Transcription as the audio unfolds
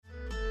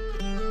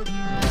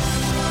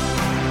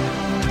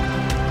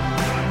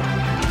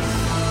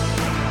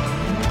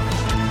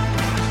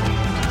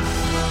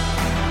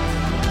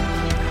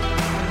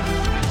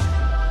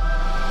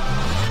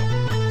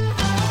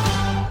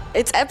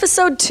It's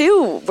episode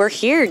 2. We're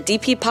here,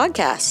 DP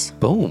Podcast.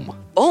 Boom.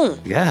 Boom.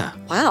 Yeah.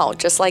 Wow,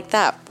 just like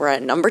that. We're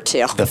at number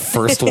 2. The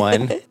first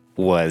one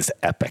was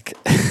epic.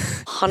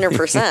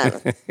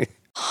 100%.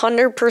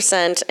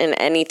 100%, and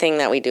anything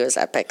that we do is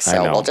epic.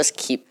 So we'll just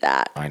keep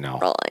that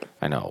rolling.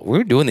 I know. We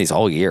were doing these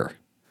all year.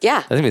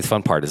 Yeah. I think the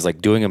fun part is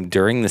like doing them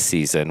during the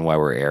season while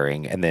we're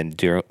airing, and then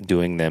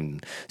doing them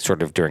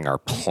sort of during our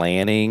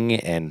planning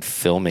and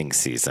filming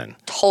season.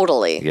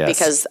 Totally. Yes.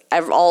 Because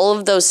all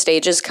of those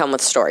stages come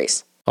with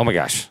stories. Oh my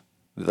gosh.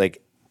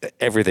 Like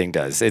everything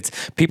does. It's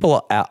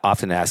people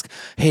often ask,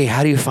 hey,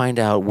 how do you find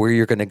out where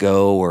you're going to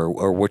go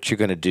or what you're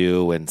going to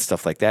do and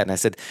stuff like that? And I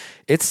said,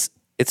 it's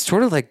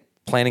sort of like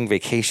planning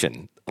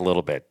vacation a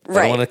little bit. Right.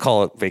 I don't want to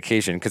call it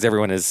vacation because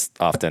everyone is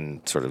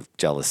often sort of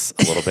jealous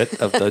a little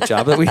bit of the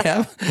job that we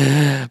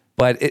have.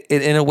 But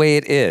in a way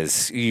it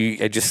is. We've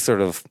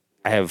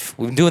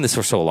been doing this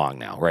for so long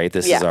now, right?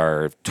 This is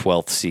our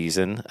 12th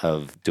season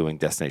of doing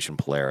Destination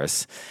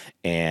Polaris.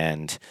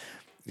 And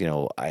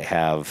I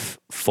have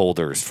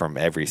folders from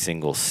every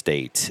single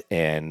state,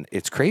 and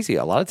it's crazy.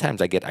 A lot of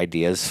times I get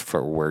ideas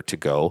for where to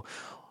go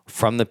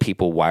from the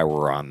people while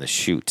we're on the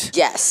shoot.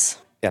 Yes.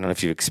 I don't know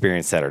if you've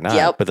experienced that or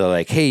not, but they're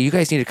like, hey, you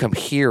guys need to come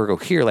here or go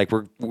here. Like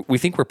we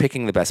think we're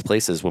picking the best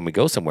places when we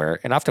go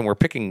somewhere, and often we're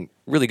picking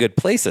really good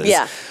places.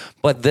 Yeah.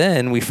 But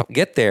then we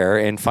get there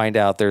and find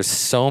out there's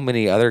so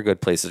many other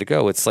good places to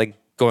go. It's like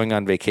going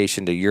on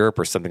vacation to Europe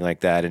or something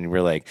like that, and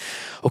we're like,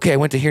 okay, I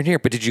went to here and here,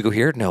 but did you go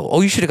here? No.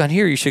 Oh, you should have gone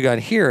here. You should have gone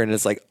here. And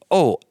it's like,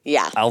 oh,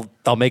 yeah,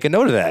 I'll make a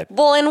note of that.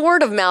 Well, and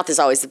word of mouth is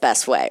always the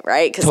best way,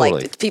 right? Because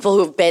totally. it's people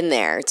who've been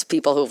there, it's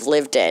people who've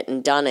lived it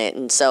and done it,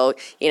 and so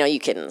you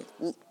can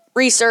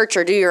research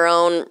or do your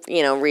own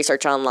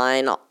research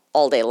online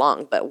all day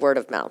long, but word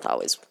of mouth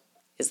always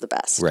is the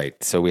best.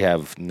 Right. So we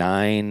have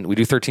we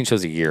do 13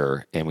 shows a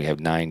year, and we have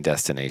 9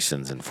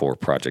 destinations and 4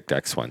 Project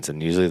X ones.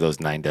 And usually those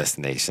 9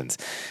 destinations,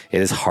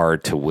 it is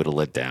hard to whittle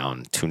it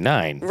down to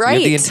 9. Right. You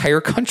have the entire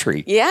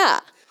country.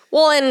 Yeah.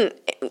 Well, and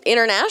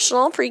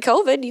international,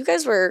 pre-COVID, you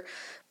guys were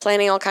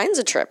planning all kinds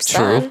of trips.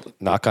 True. Then.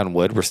 Knock on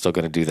wood, we're still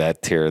going to do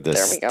that here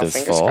this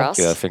Fingers fall. Crossed.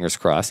 Yeah, fingers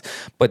crossed.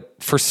 But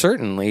for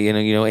certainly, and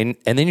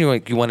then you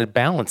want to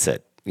balance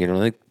it.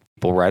 Like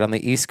people ride on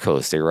the East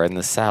Coast, they ride in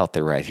the South,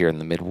 they ride here in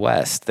the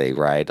Midwest, they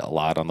ride a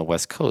lot on the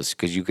West Coast,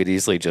 because you could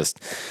easily just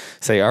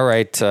say, all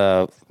right,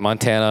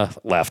 Montana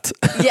left.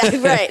 Yeah,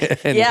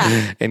 right.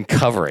 And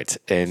cover it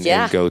and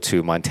go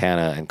to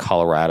Montana and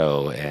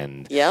Colorado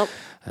and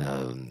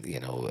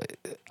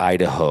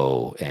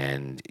Idaho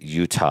and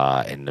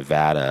Utah and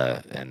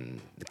Nevada and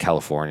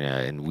California,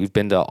 and we've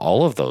been to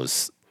all of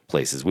those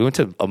places. We went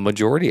to a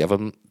majority of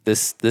them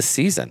this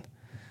season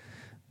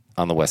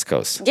on the West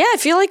Coast. Yeah, I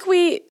feel like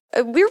we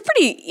were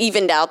pretty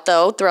evened out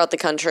though throughout the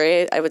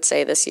country, I would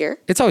say, this year.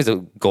 It's always a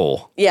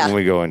goal when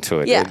we go into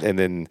it. Yeah. And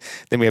then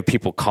we have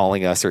people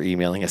calling us or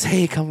emailing us,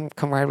 hey, come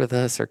ride with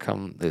us or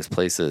come those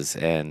places.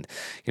 And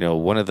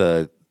one of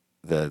the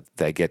that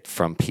I get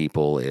from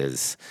people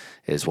is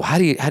well, how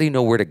do you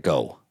know where to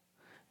go?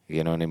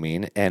 You know what I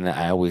mean? And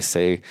I always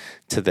say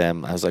to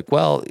them, I was like,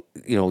 well,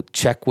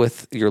 check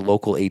with your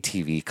local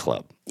ATV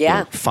club.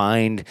 Yeah.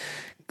 Find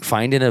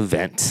an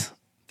event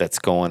that's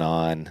going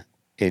on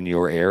in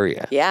your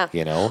area. Yeah.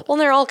 Well,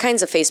 there are all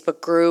kinds of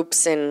Facebook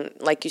groups and,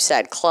 like you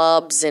said,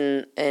 clubs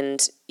and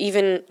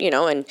even,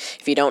 and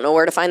if you don't know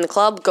where to find the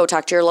club, go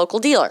talk to your local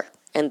dealer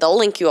and they'll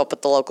link you up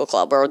with the local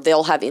club, or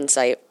they'll have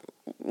insight,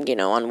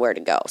 on where to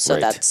go. So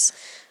that's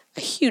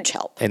a huge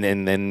help. And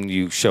then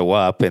you show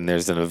up and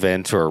there's an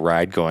event or a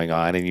ride going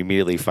on, and you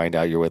immediately find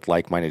out you're with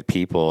like-minded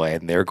people,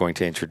 and they're going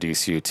to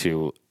introduce you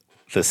to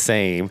the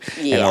same.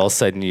 Yeah. And all of a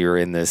sudden you're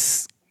in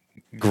this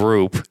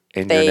group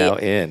and you're now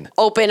in.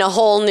 Open a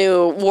whole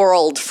new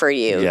world for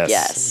you.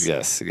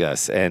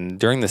 Yes. And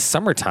during the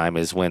summertime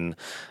is when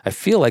I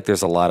feel like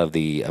there's a lot of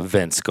the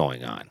events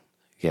going on,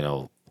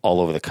 all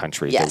over the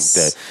country.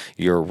 Yes.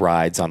 Your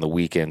rides on the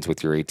weekends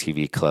with your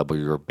ATV club, or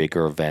your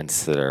bigger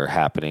events that are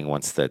happening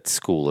once that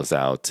school is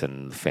out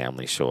and the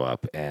families show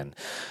up. And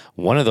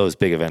one of those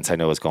big events I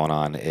know is going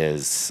on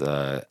is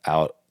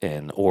out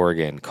in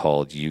Oregon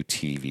called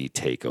UTV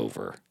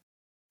Takeover.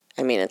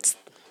 I mean, it's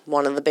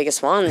one of the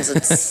biggest ones.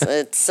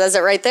 It says it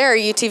right there,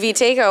 UTV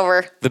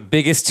Takeover. The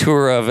biggest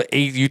tour of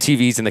 8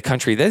 UTVs in the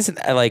country. That's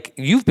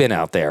you've been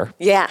out there.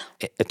 Yeah.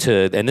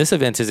 And this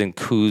event is in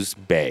Coos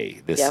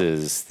Bay. This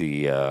is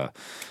the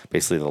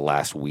basically the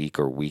last week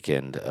or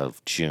weekend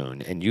of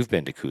June, and you've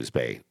been to Coos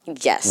Bay.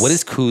 Yes. What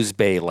is Coos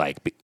Bay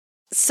like?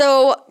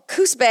 So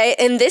Coos Bay,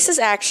 and this is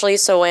actually,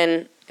 so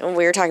when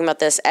we were talking about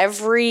this,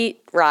 every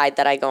ride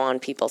that I go on,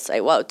 people say,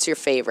 what's your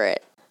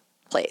favorite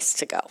place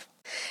to go?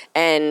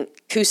 And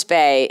Coos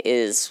Bay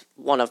is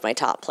one of my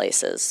top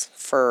places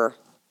for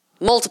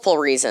multiple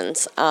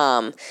reasons.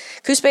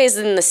 Coos Bay is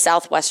in the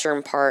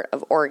southwestern part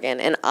of Oregon,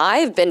 and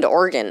I've been to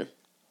Oregon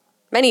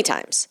many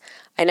times.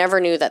 I never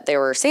knew that there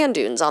were sand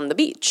dunes on the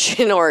beach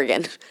in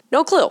Oregon.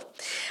 No clue.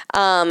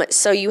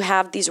 So you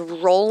have these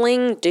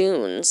rolling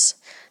dunes.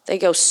 They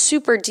go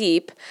super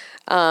deep.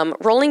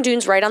 rolling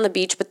dunes right on the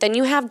beach, but then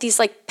you have these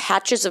like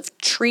patches of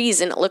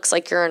trees and it looks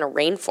like you're in a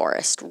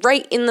rainforest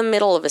right in the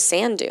middle of a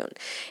sand dune.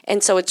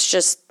 And so it's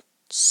just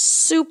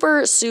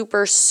super,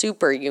 super,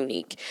 super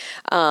unique.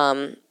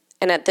 And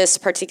at this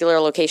particular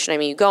location, I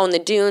mean, you go in the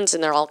dunes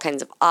and there are all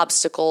kinds of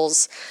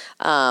obstacles.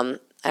 I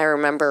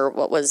remember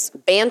what was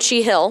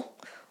Banshee Hill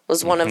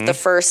was one of the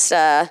first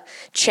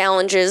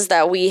challenges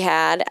that we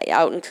had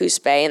out in Coos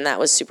Bay, and that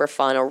was super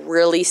fun. A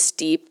really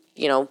steep,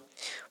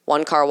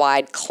 1 car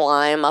wide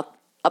climb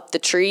up the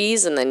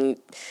trees, and then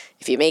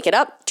if you make it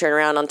up, turn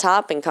around on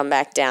top and come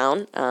back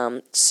down.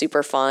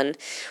 Super fun.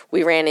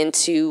 We ran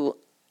into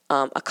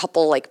a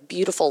couple like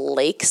beautiful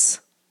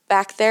lakes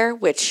back there,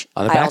 which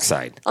on the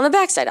backside. On the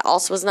backside, I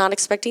also was not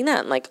expecting that.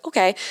 I'm like,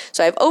 okay,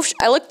 so I have ocean.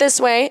 I look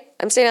this way.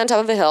 I'm standing on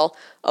top of a hill,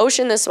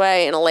 ocean this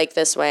way, and a lake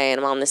this way, and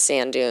I'm on the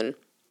sand dune.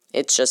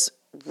 It's just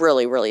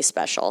really, really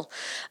special.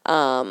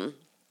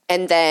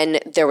 And then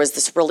there was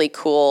this really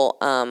cool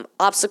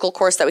obstacle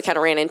course that we kind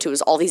of ran into. It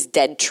was all these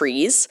dead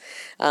trees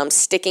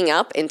sticking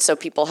up, and so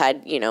people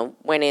had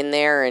went in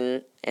there,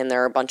 and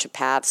there are a bunch of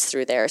paths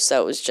through there.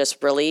 So it was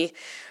just really,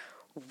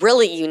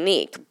 really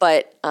unique.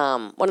 But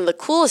one of the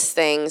coolest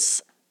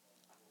things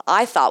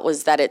I thought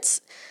was that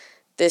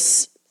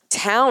this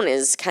town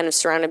is kind of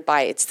surrounded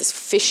by this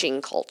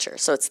fishing culture.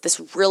 So it's this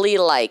really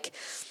like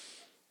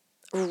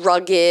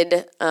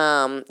rugged,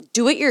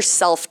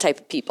 do-it-yourself type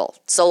of people.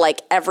 So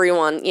like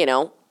everyone,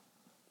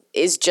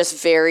 is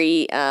just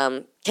very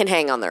can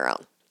hang on their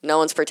own. No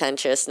one's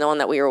pretentious. No one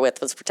that we were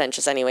with was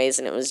pretentious anyways,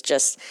 and it was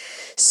just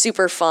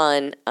super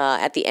fun.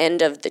 At the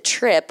end of the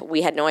trip,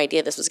 we had no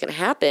idea this was going to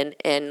happen,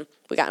 and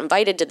we got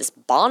invited to this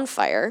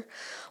bonfire.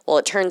 Well,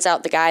 it turns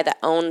out the guy that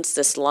owns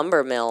this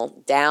lumber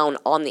mill down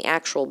on the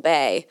actual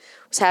bay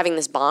was having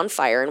this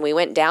bonfire, and we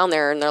went down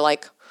there, and they're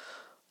like,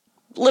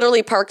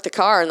 literally parked the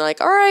car, and they're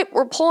like, all right,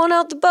 we're pulling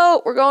out the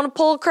boat. We're going to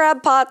pull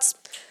crab pots.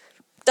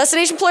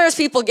 Destination Polaris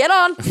people, get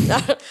on.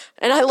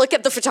 And I look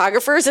at the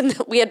photographers, and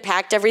we had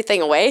packed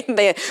everything away.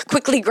 They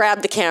quickly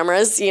grabbed the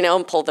cameras,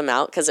 and pulled them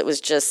out because it was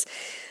just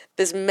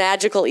this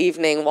magical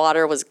evening.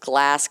 Water was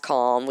glass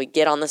calm. We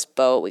get on this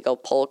boat. We go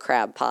pull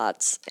crab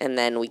pots. And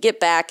then we get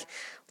back,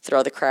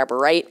 throw the crab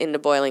right into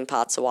boiling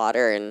pots of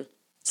water and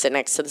sit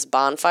next to this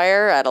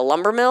bonfire at a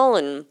lumber mill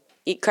and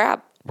eat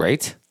crab.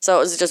 Right. So it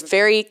was just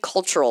very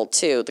cultural,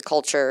 too, the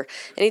culture.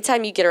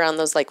 Anytime you get around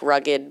those, like,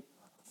 rugged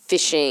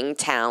fishing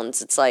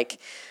towns, it's like,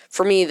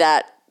 for me,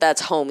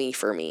 that's homey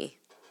for me.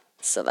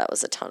 So that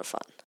was a ton of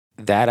fun.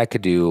 That I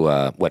could do,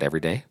 every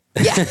day?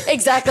 Yeah,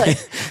 exactly.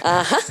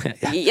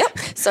 Yeah. Yep.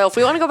 So if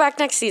we want to go back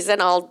next season,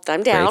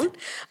 I'm down.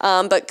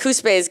 But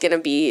Coos Bay is going to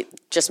be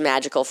just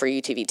magical for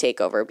UTV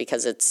Takeover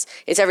because it's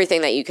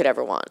everything that you could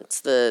ever want.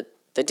 It's the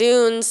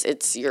dunes.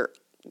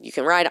 You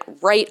can ride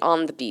right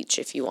on the beach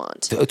if you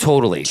want.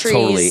 Totally.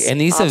 Trees, And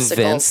these obstacles.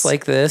 events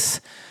like this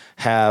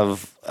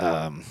have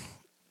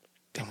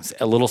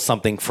a little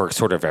something for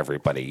sort of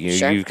everybody.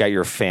 Sure. You've got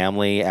your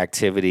family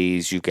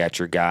activities. You've got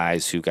your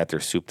guys who got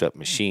their souped up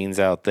machines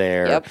out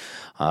there. Yep.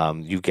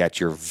 You've got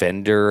your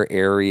vendor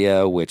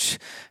area, which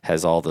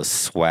has all the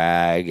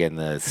swag and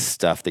the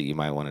stuff that you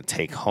might want to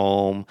take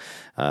home.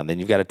 Then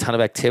you've got a ton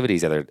of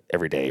activities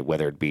every day,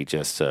 whether it be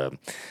just a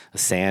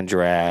sand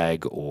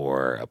drag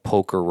or a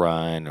poker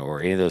run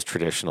or any of those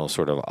traditional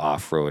sort of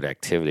off-road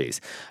activities.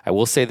 I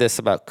will say this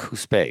about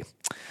Coos Bay.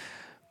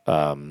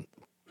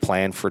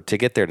 Plan to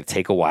get there to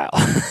take a while.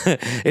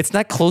 It's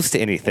not close to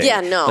anything. Yeah,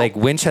 no. Like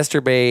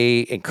Winchester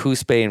Bay and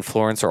Coos Bay and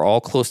Florence are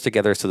all close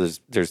together, so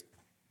there's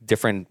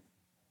different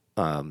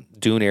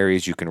dune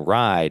areas you can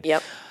ride.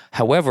 Yep.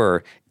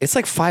 However, it's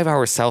like 5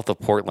 hours south of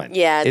Portland.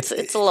 Yeah, it's a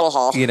little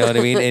haul. You know what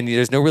I mean? And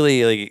there's no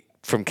really like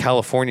from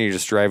California, you're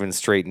just driving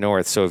straight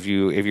north. So if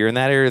you're in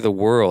that area of the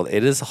world,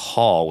 it is a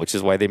haul, which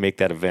is why they make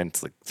that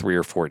event like 3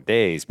 or 4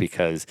 days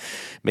because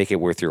make it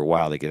worth your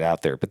while to get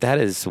out there. But that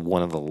is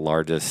one of the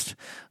largest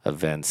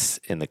events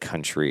in the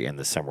country in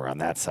the summer on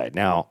that side.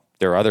 Now,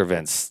 there are other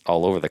events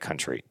all over the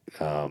country.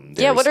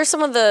 What are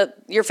some of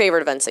your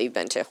favorite events that you've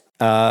been to?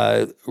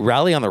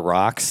 Rally on the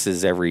Rocks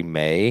is every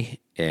May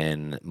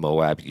in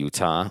Moab,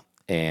 Utah.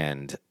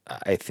 And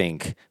I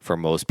think for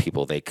most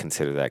people, they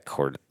consider that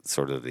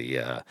sort of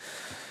the,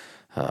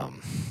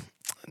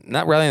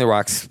 not Rally on the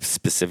Rocks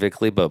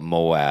specifically, but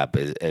Moab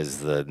is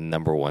the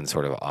number one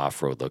sort of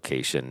off-road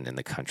location in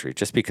the country,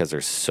 just because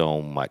there's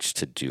so much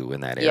to do in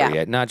that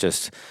area. Yeah. Not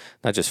just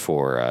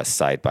for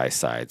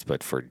side-by-sides,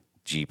 but for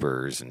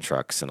Jeepers and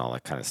trucks and all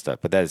that kind of stuff.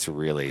 But that is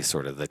really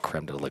sort of the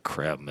creme de la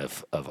creme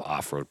of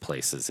off-road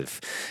places.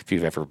 If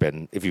you've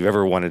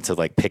ever wanted to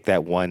like pick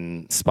that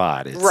one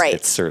spot,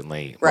 it's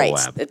certainly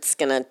Moab. It's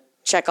gonna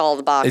check all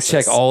the boxes.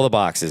 Check all the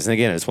boxes. And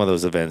again, it's one of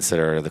those events that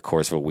are the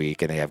course of a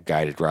week, and they have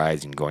guided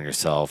rides. You can go on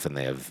yourself, and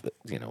they have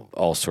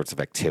all sorts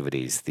of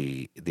activities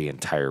the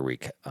entire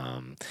week.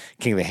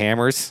 King of the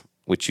Hammers,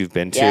 which you've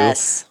been to.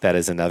 Yes. That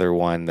is another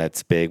one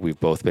that's big. We've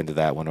both been to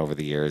that one over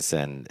the years,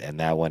 and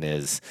that one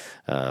is,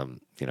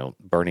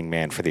 Burning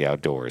Man for the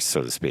outdoors,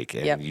 so to speak.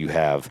 And you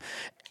have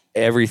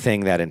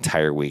everything that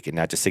entire week, and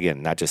not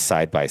just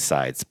side by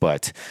sides,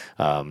 but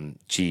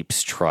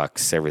Jeeps,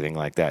 trucks, everything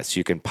like that. So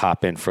you can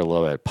pop in for a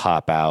little bit,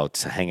 pop out,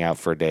 hang out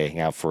for a day, hang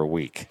out for a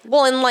week.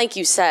 Well, and like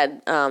you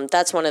said,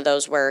 that's one of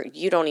those where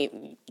you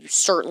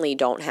certainly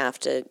don't have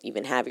to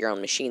even have your own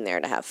machine there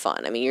to have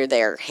fun. I mean, you're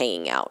there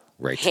hanging out.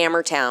 Right.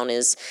 Hammertown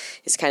is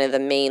kind of the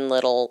main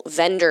little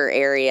vendor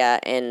area,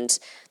 and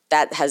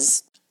that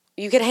has.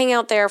 You could hang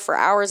out there for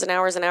hours and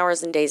hours and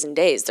hours and days.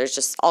 There's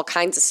just all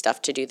kinds of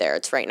stuff to do there.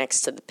 It's right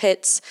next to the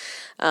pits.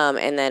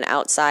 And then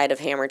outside of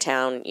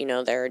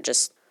Hammertown, there are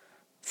just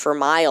for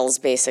miles,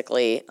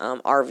 basically,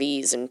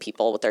 RVs and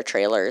people with their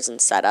trailers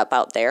and set up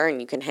out there. And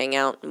you can hang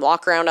out and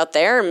walk around out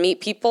there and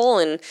meet people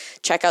and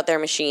check out their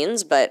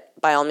machines. But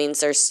by all means,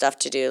 there's stuff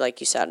to do, like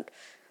you said,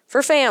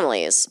 for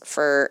families,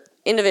 for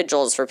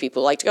individuals, for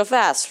people who like to go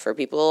fast, for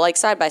people who like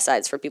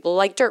side-by-sides, for people who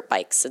like dirt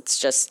bikes. It's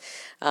just...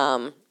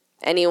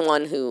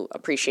 anyone who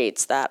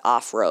appreciates that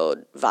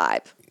off-road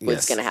vibe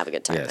was going to have a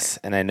good time there.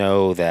 And I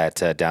know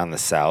that down the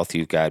south,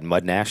 you've got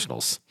Mud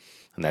Nationals,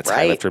 and that's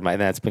High Lifter, and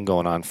that's been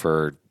going on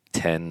for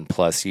 10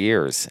 plus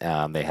years.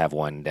 They have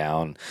one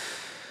down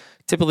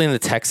typically in the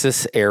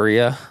Texas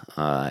area,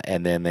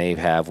 and then they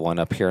have one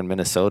up here in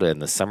Minnesota in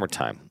the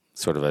summertime.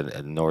 Sort of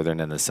a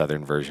northern and a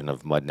southern version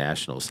of Mud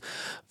Nationals.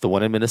 The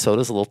one in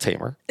Minnesota is a little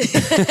tamer.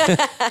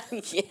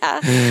 Yeah,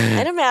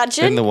 I'd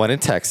imagine. And the one in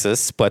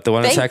Texas, but the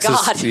one in Texas,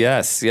 God.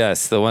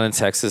 yes, the one in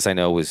Texas I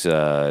know was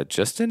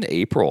just in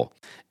April,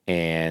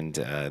 and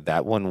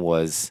that one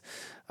was.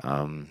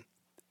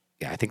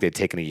 I think they'd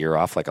taken a year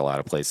off, like a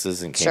lot of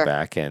places, and came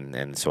back,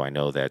 and so I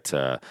know that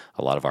a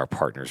lot of our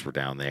partners were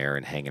down there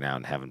and hanging out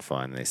and having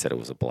fun. And they said it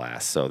was a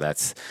blast. So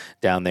that's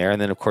down there,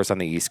 and then of course on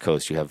the East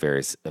Coast you have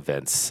various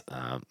events,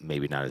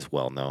 maybe not as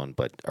well known,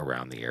 but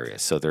around the area.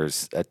 So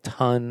there's a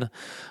ton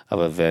of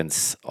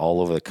events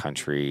all over the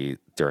country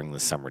during the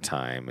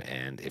summertime,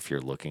 and if you're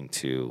looking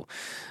to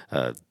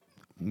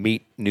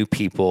meet new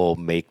people,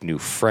 make new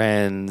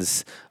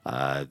friends,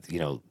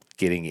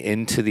 getting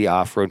into the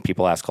off-road,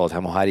 people ask all the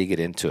time, well, how do you get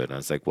into it? And I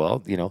was like,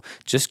 well,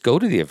 just go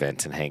to the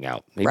event and hang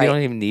out. Maybe you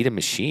don't even need a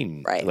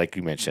machine, like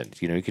you mentioned.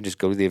 You can just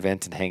go to the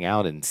event and hang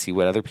out and see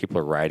what other people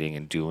are riding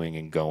and doing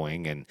and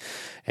going,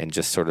 and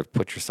just sort of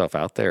put yourself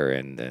out there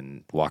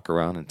and walk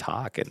around and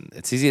talk. And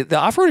it's easy. The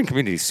off-roading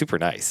community is super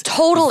nice.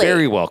 Totally.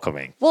 Very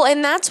welcoming. Well,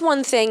 and that's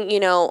one thing,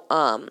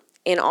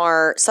 in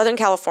our Southern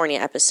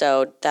California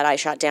episode that I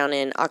shot down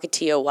in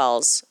Ocotillo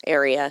Wells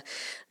area,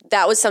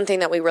 that was something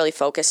that we really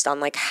focused on,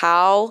 like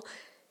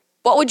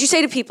what would you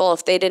say to people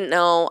if they didn't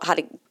know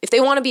if they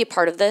want to be a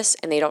part of this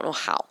and they don't know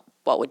how,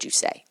 what would you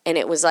say? And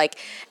it was like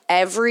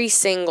every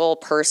single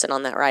person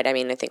on that ride, I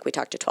mean, I think we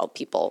talked to 12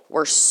 people,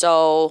 were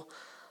so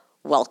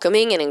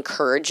welcoming and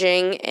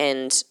encouraging,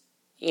 and,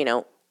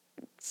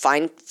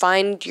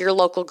 find your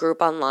local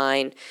group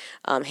online,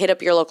 hit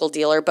up your local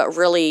dealer, but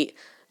really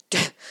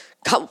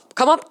come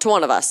up to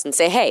one of us and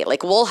say, hey,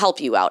 like, we'll help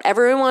you out.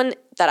 Everyone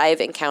that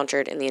I've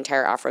encountered in the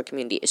entire off-road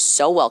community is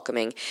so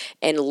welcoming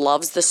and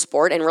loves the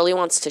sport and really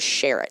wants to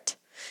share it.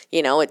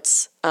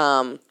 It's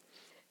not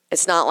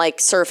like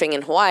surfing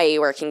in Hawaii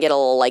where it can get a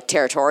little like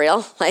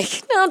territorial.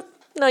 Like,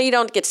 no, you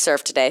don't get to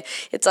surf today.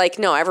 It's like,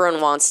 no, everyone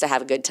wants to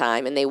have a good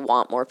time and they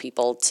want more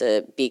people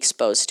to be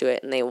exposed to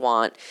it, and they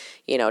want,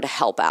 to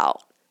help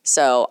out.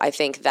 So I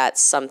think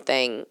that's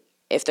something,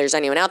 if there's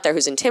anyone out there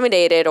who's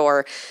intimidated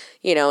or,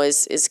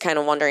 is kind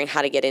of wondering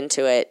how to get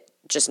into it,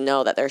 just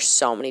know that there's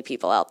so many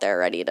people out there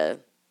ready to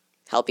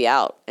help you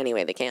out any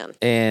way they can.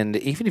 And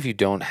even if you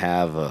don't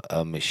have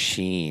a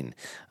machine,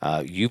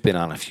 you've been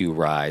on a few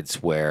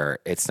rides where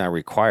it's not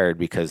required,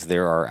 because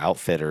there are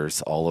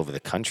outfitters all over the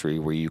country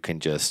where you can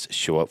just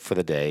show up for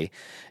the day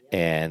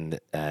and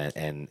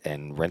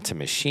rent a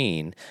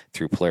machine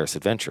through Polaris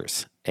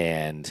Adventures.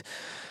 And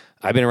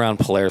I've been around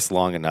Polaris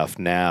long enough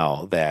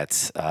now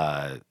that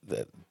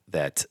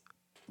that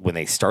when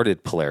they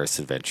started Polaris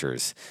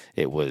Adventures,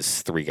 it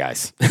was 3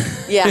 guys.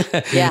 Yeah.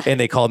 And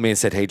they called me and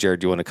said, hey, Jared,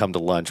 do you want to come to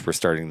lunch? We're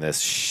starting this.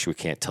 Shh, we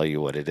can't tell you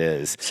what it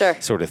is. Sure.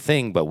 Sort of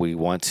thing. But we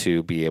want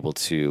to be able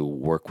to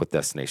work with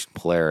Destination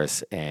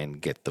Polaris and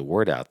get the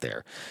word out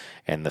there.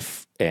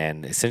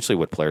 And essentially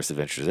what Polaris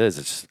Adventures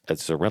is,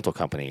 it's a rental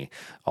company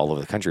all over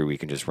the country where you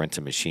can just rent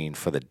a machine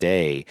for the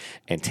day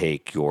and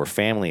take your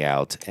family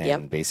out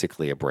and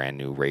basically a brand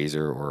new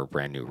Razor or a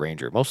brand new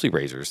Ranger, mostly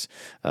Razors.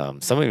 Some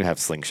of them have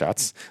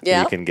slingshots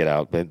that you can get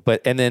out.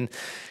 But and then,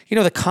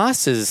 the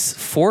cost is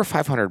 $400 or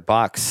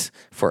 $500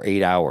 for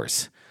 8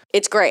 hours.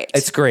 It's great.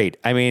 It's great.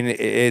 I mean,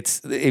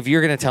 if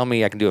you're going to tell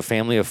me I can do a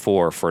family of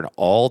 4 for an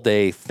all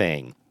day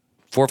thing,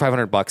 $400 or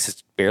 $500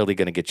 is barely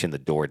going to get you in the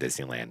door at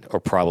Disneyland, or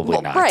probably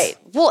not. Right.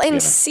 Well,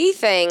 and see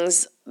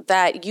things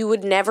that you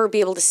would never be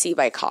able to see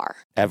by car.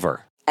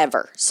 Ever.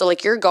 So,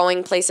 like, you're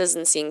going places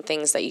and seeing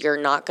things that you're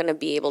not going to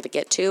be able to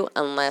get to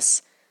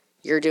unless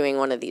you're doing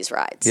one of these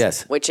rides.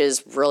 Yes. Which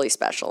is really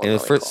special. And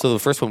really cool. So the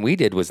first one we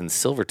did was in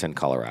Silverton,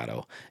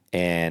 Colorado.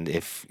 And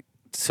if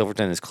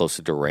Silverton is close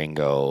to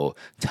Durango,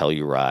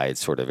 Telluride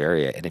sort of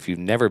area, and if you've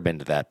never been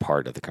to that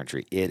part of the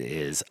country, it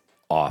is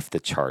off the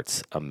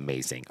charts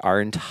amazing.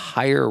 Our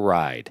entire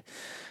ride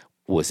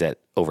was at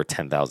over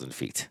 10,000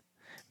 feet.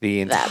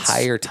 The That's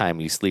entire time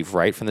you leave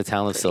right from the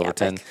town of pretty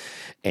Silverton epic.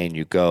 and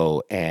you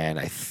go, and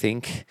I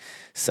think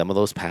some of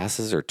those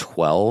passes are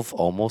 12,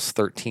 almost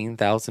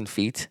 13,000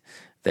 feet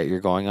that you're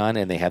going on,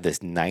 and they have this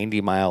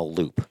 90-mile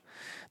loop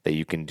that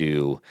you can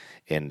do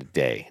in a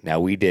day. Now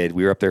we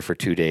were up there for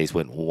 2 days,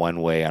 went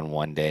one way on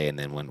one day and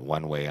then went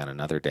one way on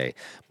another day,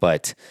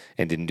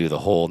 and didn't do the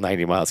whole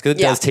 90 miles because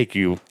it Yeah. does take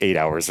you 8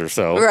 hours or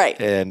so. Right.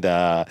 And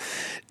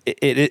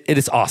it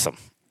is awesome.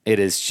 It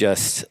is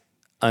just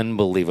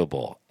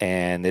unbelievable.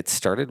 And it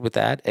started with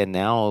that. And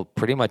now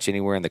pretty much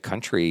anywhere in the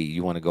country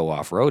you want to go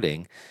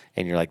off-roading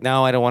and you're like,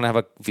 no, I don't want to have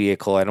a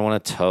vehicle. I don't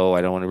want to tow.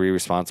 I don't want to be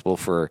responsible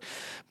for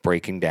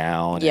breaking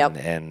down Yep.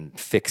 and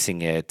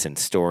fixing it and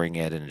storing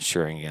it and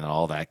insuring it and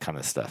all that kind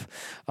of stuff,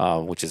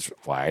 which is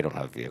why I don't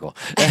have a vehicle.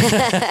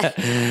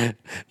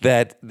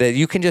 that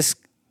you can just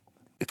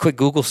a quick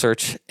Google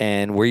search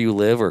and where you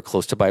live or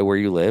close to by where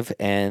you live,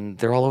 and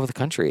they're all over the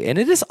country. And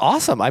it is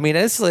awesome. I mean,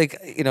 it's like,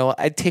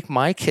 I'd take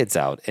my kids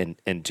out and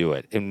do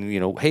it. And,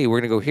 hey, we're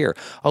going to go here.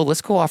 Oh,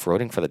 let's go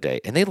off-roading for the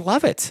day. And they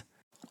love it.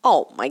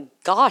 Oh my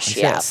gosh,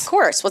 yeah, Yes. of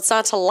course. What's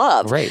not to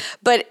love? Right.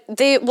 But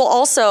they will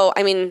also,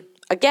 I mean,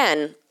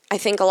 again, I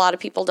think a lot of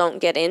people don't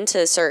get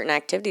into certain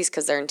activities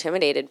because they're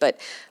intimidated, but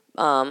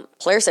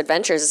Polaris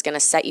Adventures is going to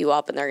set you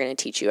up and they're going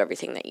to teach you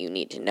everything that you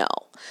need to know.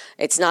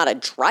 It's not a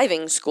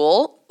driving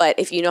school, but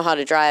if you know how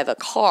to drive a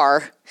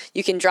car,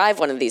 you can drive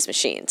one of these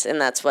machines. And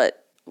that's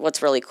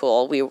what's really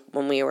cool.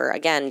 When we were,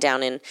 again,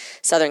 down in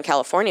Southern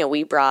California,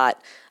 we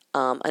brought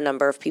a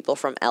number of people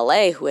from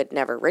LA who had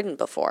never ridden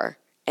before.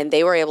 And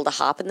they were able to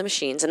hop in the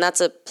machines. And that's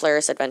a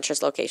Polaris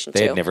Adventures location, They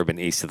too. had never been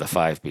east of the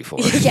 5 before.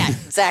 Yeah,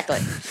 exactly.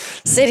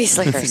 City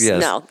slickers.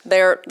 Yes. No,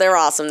 they're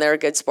awesome. They're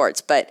good sports.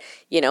 But,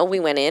 we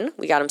went in,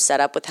 we got them set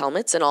up with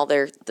helmets and all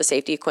the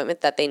safety equipment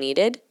that they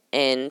needed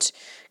and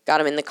got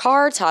them in the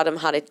car, taught them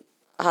how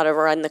to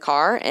run the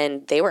car,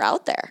 and they were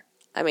out there.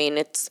 I mean,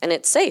 it's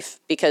safe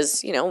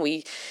because,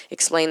 we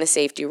explain the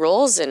safety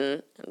rules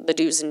and the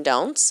do's and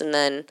don'ts, and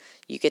then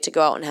you get to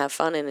go out and have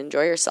fun and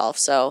enjoy yourself.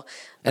 So,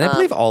 And I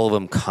believe all of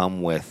them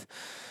come with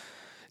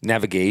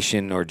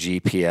navigation or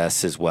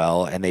GPS as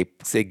well, and they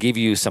give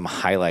you some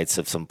highlights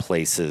of some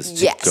places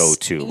to yes. go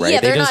to, right?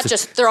 Yeah, they're not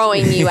just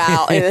throwing you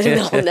out in the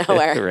middle of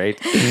nowhere. Right?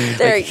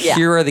 They're, Like, yeah.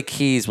 here are the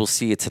keys. We'll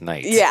see you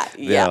tonight. Yeah.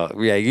 Yeah.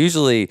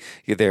 Usually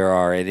there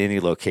are at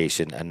any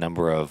location a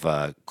number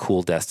of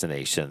cool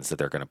destinations that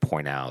they're going to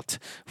point out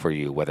for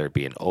you, whether it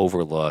be an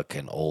overlook,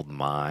 an old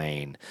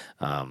mine,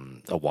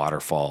 a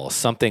waterfall,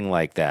 something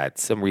like that.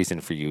 Some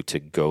reason for you to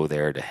go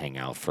there to hang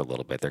out for a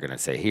little bit. They're going to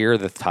say, here are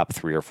the top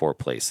 3 or 4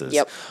 places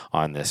Yep.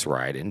 on this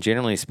ride. And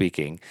generally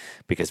speaking,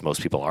 because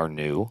most people are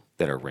new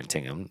that are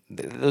renting them,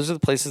 those are the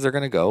places they're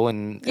going to go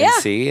and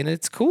see. And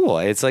it's cool.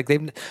 It's like I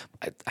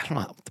don't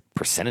know the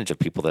percentage of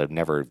people that have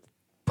never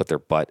put their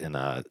butt in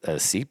a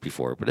seat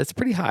before, but it's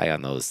pretty high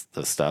on those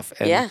stuff.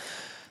 And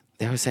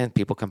they were saying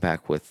people come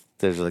back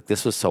they're like,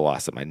 this was so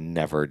awesome. I'd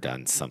never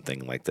done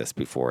something like this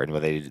before. And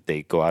whether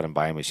they go out and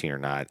buy a machine or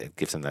not, it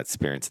gives them that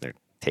experience, and they're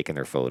taking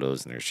their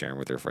photos and they're sharing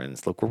with their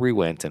friends. Look where we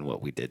went and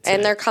what we did today.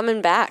 And they're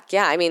coming back.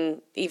 Yeah, I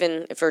mean,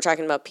 even if we're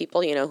talking about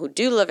people, who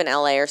do live in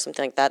LA or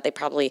something like that, they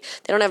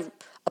don't have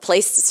a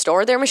place to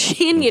store their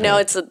machine.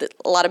 It's a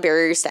lot of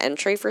barriers to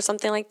entry for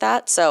something like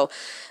that. So,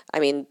 I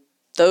mean,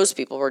 those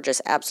people were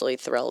just absolutely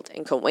thrilled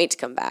and couldn't wait to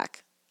come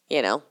back.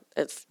 A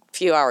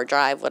few hour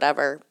drive,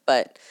 whatever.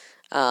 But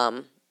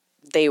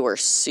they were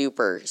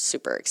super,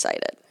 super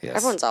excited. Yes.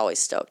 Everyone's always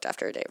stoked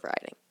after a day of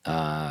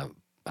riding.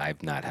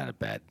 I've not had a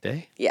bad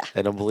day. Yeah.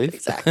 I don't believe.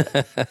 Exactly.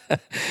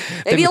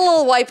 Maybe a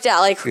little wiped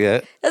out. Yeah.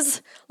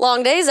 It's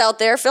long days out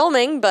there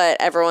filming, but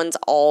everyone's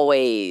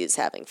always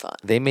having fun.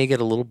 They may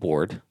get a little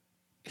bored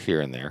here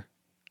and there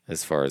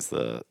as far as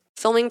the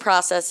Filming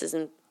process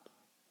isn't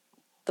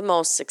the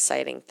most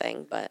exciting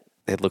thing, but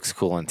it looks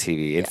cool on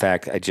TV. In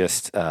fact, I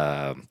just,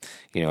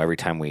 every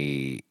time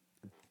we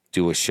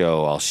do a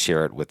show, I'll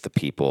share it with the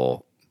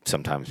people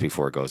sometimes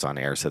before it goes on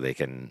air so they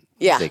can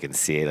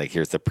see it. Like,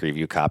 here's the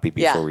preview copy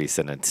before we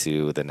send it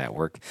to the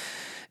network.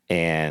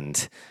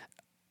 And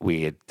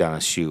we had done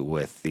a shoot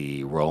with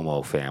the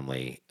Romo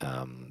family.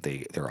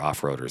 They're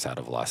off-roaders out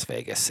of Las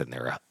Vegas, and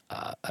they're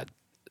a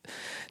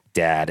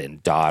dad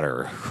and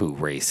daughter who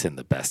race in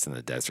the Best in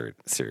the Desert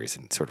series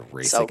and sort of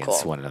race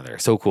against one another.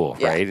 So cool,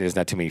 right? There's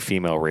not too many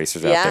female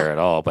racers out there at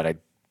all, but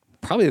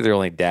probably they're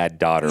only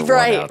dad-daughter one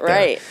out there.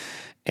 Right.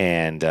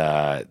 And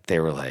they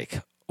were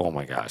like, oh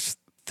my gosh,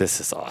 this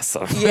is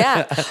awesome.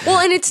 Yeah. Well,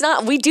 and it's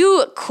not, we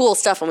do cool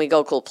stuff when we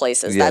go cool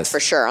places. Yes. That's for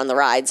sure on the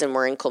rides, and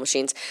we're in cool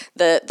machines.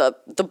 The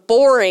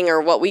boring, or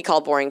what we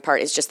call boring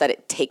part, is just that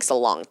it takes a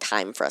long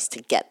time for us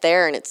to get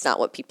there, and it's not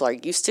what people are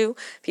used to.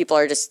 People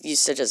are just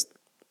used to just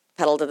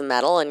pedal to the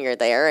metal and you're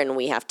there, and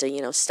we have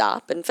to,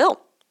 stop and film.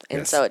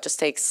 And so it just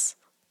takes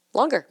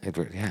longer.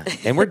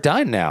 And we're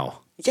done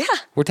now. Yeah.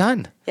 We're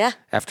done. Yeah.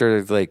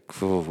 After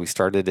we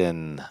started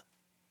in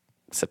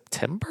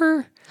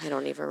September. I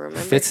don't even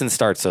remember. Fits and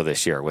starts so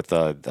this year with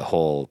the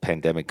whole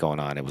pandemic going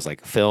on. It was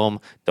like film,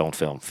 don't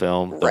film,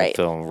 film, don't Right.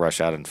 film,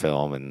 rush out and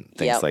film and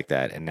things Yep. like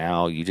that. And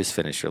now you just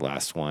finished your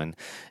last one,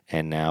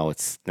 and now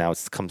it's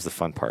comes the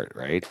fun part,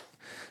 right?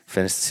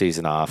 Finish the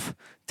season off,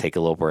 take a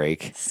little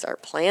break,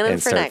 Start planning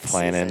and for start next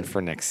planning season.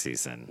 for next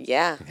season.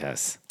 Yeah.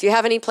 Yes, Do you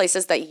have any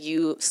places that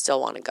you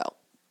still want to go?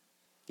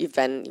 You've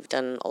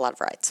done a lot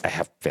of rides. I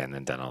have been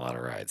and done a lot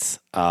of rides.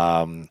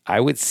 I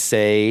would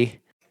say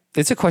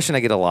it's a question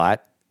I get a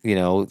lot. Place you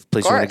want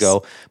to course.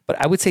 go.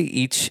 But I would say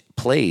each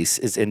place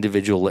is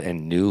individual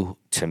and new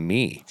to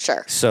me.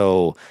 Sure.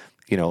 So,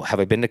 have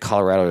I been to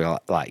Colorado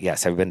a lot?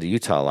 Yes. Have I been to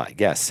Utah a lot?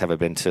 Yes. Have I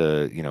been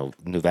to,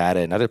 Nevada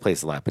and other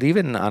places a lot? But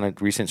even on a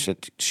recent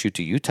shoot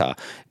to Utah,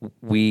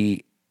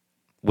 we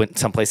went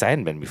someplace I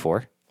hadn't been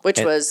before. Which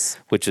was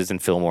in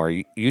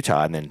Fillmore,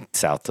 Utah, and then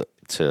south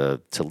to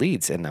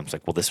Leeds. And I was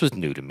like, well, this was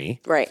new to me.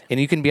 Right. And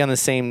you can be on the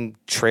same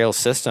trail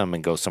system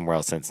and go somewhere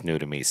else that's new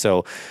to me.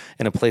 So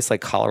in a place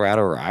like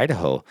Colorado or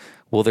Idaho,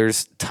 well,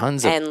 there's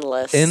tons of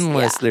Endless.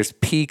 Yeah. There's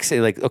peaks.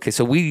 Okay,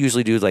 so we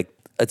usually do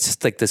it's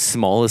just like the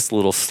smallest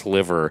little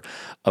sliver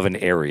of an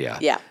area.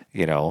 Yeah.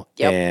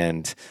 Yep.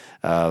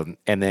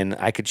 And then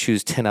I could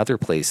choose 10 other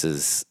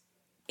places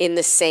in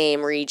the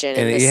same region,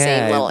 in And the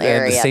same little and the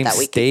area same that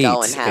we could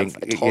go and state, have a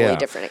and- totally yeah.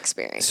 different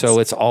experience. So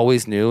it's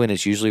always new, and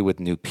it's usually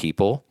with new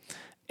people,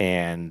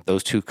 and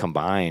those two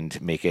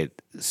combined make it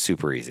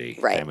super easy.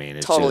 right. I mean,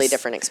 it's totally just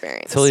different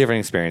experience. totally different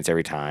experience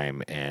every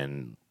time,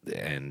 and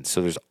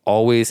so there's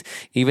always,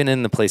 even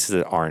in the places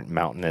that aren't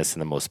mountainous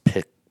and the most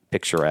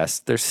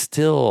picturesque, there's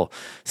still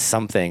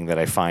something that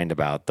I find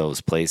about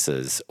those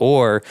places.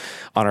 Or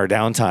on our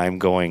downtime,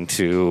 going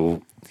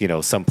to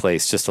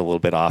someplace just a little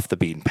bit off the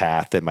beaten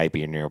path that might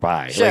be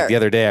nearby. Sure. Like the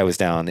other day, I was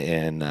down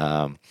in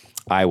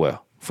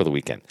Iowa for the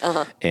weekend,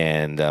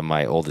 and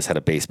my oldest had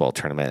a baseball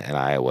tournament in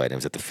Iowa, and it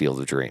was at the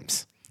Field of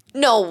Dreams.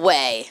 No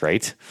way.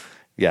 Right?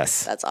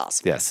 Yes. That's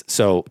awesome. Yes.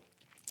 So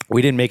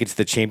we didn't make it to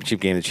the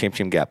championship game. The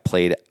championship got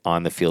played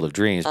on the Field of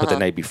Dreams, but the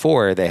night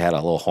before they had a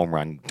little home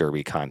run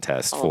derby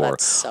contest for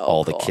that's so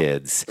all the cool.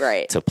 kids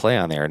Right. to play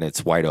on there, and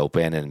it's wide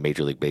open. And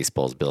Major League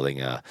Baseball is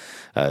building a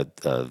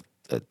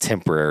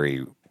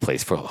temporary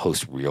place for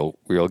host real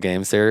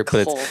games there.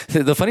 But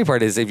the funny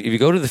part is if you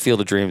go to the Field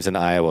of Dreams in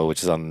Iowa,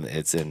 which is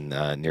it's in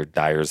near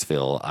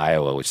Dyersville,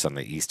 Iowa, which is on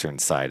the eastern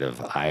side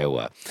of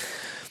Iowa,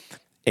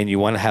 and you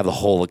want to have the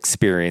whole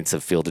experience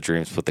of Field of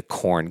Dreams with the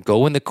corn, go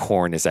when the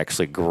corn is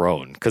actually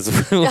grown, because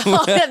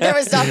There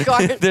was not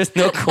corn. there's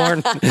no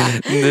corn.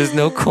 There's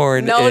no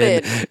corn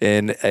Noted.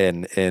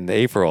 in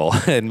April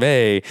and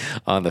May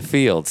on the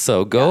field.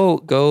 So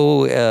go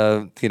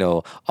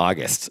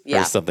August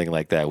Yeah. or something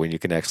like that, when you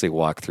can actually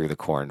walk through the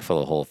corn for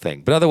the whole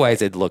thing. But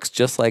otherwise, it looks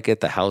just like it.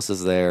 The house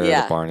is there.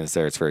 Yeah. The barn is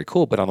there. It's very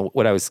cool. But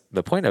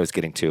the point I was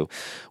getting to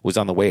was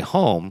on the way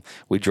home,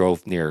 we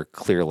drove near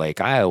Clear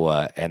Lake,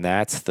 Iowa, and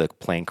that's the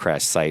plane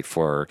crash site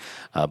for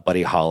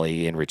Buddy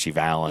Holly and Richie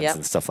Valens Yep.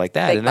 and stuff like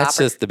that. Big and that's Bopper.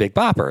 just the Big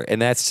Bopper. And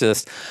that's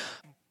just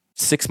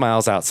 6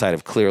 miles outside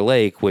of Clear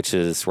Lake, which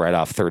is right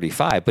off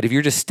 35. But if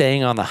you're just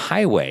staying on the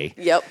highway,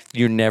 Yep.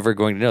 you're never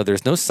going to know.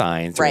 There's no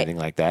signs or Right. anything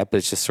like that, but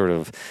it's just sort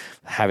of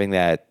having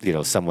that,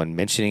 someone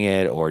mentioning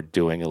it or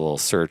doing a little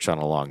search on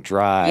a long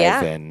drive.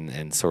 Yeah.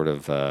 And sort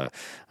of,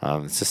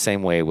 it's the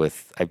same way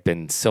with, I've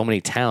been so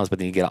many towns, but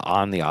then you get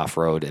on the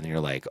off-road and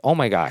you're like, oh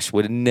my gosh,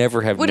 would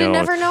never have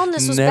known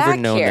this was never back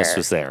known here. this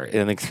was there.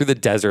 And like through the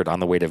desert on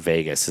the way to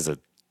Vegas is a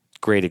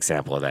great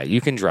example of that. You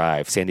can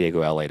drive San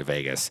Diego, LA to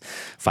Vegas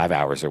 5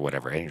 hours or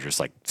whatever, and you just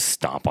like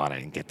stomp on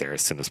it and get there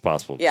as soon as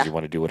possible. Yeah. You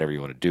want to do whatever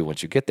you want to do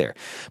once you get there.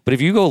 But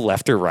if you go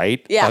left or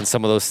right Yeah. on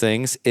some of those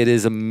things, it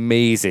is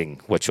amazing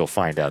what you'll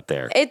find out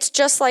there. It's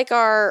just like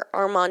our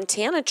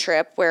Montana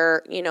trip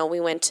where, we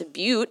went to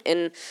Butte,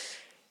 and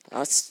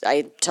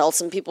I tell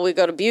some people we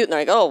go to Butte and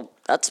they're like, oh,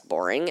 that's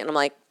boring. And I'm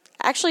like,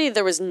 actually,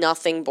 there was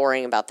nothing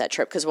boring about that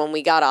trip, because when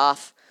we got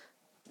off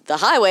the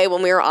highway,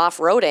 when we were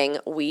off-roading,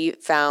 we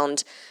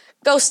found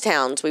ghost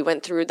towns. We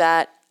went through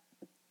that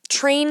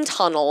train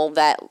tunnel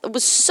that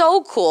was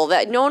so cool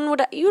that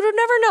you'd have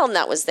never known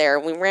that was there.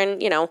 We ran,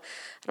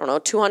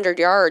 200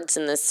 yards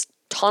in this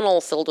tunnel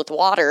filled with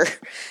water.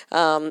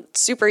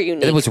 Super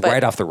unique. It was but-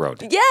 right off the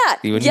road. Yeah.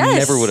 You yes.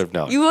 never would have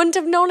known. You wouldn't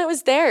have known it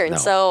was there. And No.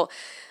 so,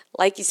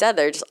 like you said,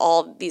 there's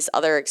all these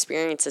other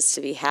experiences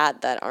to be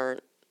had that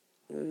aren't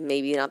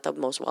maybe not the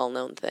most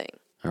well-known thing.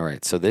 All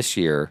right. So this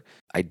year,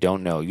 I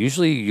don't know.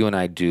 Usually you and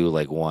I do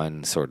like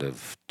one sort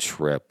of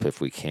trip if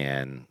we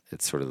can.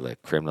 It's sort of the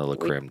creme de la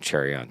creme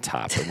cherry on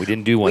top. And we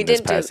didn't do one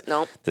this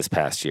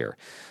past year.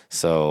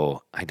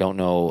 So I don't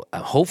know.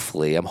 I'm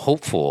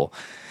hopeful.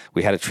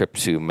 We had a trip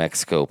to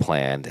Mexico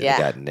planned and it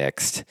got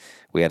nixed.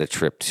 We had a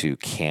trip to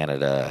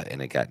Canada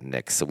and it got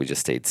nixed. So we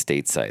just stayed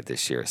stateside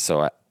this year.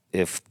 So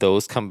if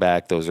those come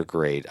back, those are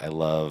great. I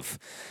love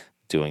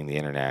doing the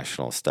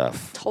international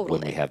stuff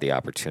when we have the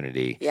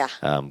opportunity. Yeah.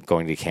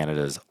 Going to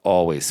Canada is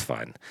always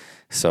fun.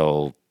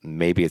 So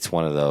maybe it's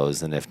one of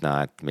those, and if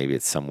not, maybe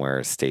it's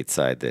somewhere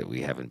stateside that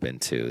we haven't been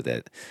to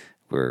that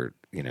we're,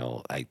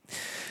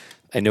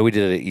 I know we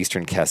did it at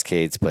Eastern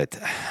Cascades, but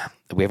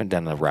we haven't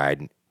done a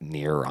ride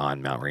near or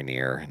on Mount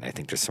Rainier, and I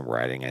think just some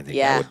riding. I think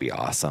that would be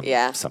awesome.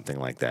 Yeah. Something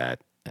like that,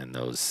 and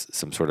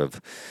some sort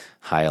of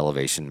high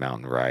elevation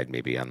mountain ride,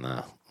 maybe on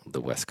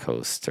the West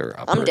Coast or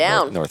upper I'm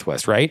down.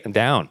 Northwest. Right? I'm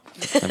down.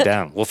 I'm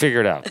down. We'll figure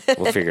it out.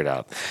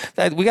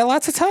 We got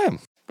lots of time.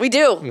 We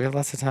do. We got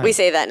lots of time. We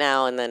say that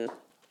now, and then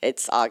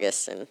it's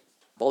August, and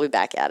we'll be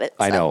back at it.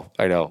 So.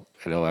 I know.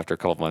 After a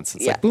couple of months,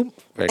 it's Yeah. like boom.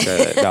 Right,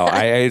 no,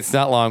 it's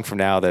not long from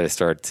now that I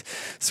start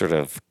sort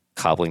of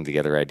cobbling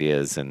together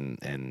ideas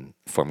and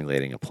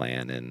formulating a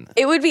plan. And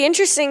It would be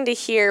interesting to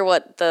hear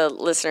what the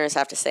listeners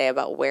have to say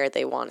about where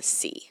they want to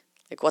see,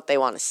 like what they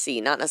want to see.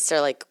 Not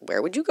necessarily like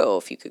where would you go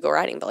if you could go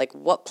riding, but like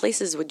what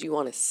places would you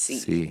want to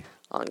see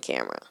on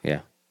camera? Yeah,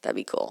 That'd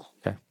be cool.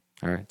 okay,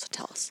 all right. So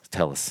tell us.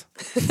 Tell us.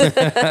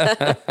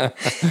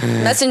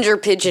 Messenger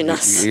pigeon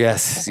us.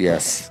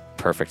 Yes.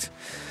 Perfect.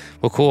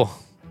 Well, cool.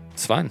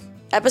 It's fun.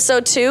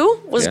 Episode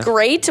 2 was Yeah.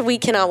 great. We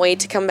cannot wait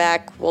to come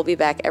back. We'll be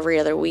back every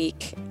other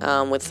week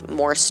with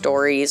more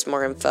stories,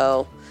 more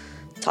info,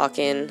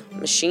 talking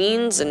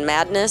machines and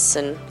madness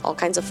and all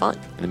kinds of fun.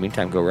 In the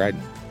meantime, go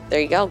riding. There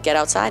you go. Get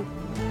outside.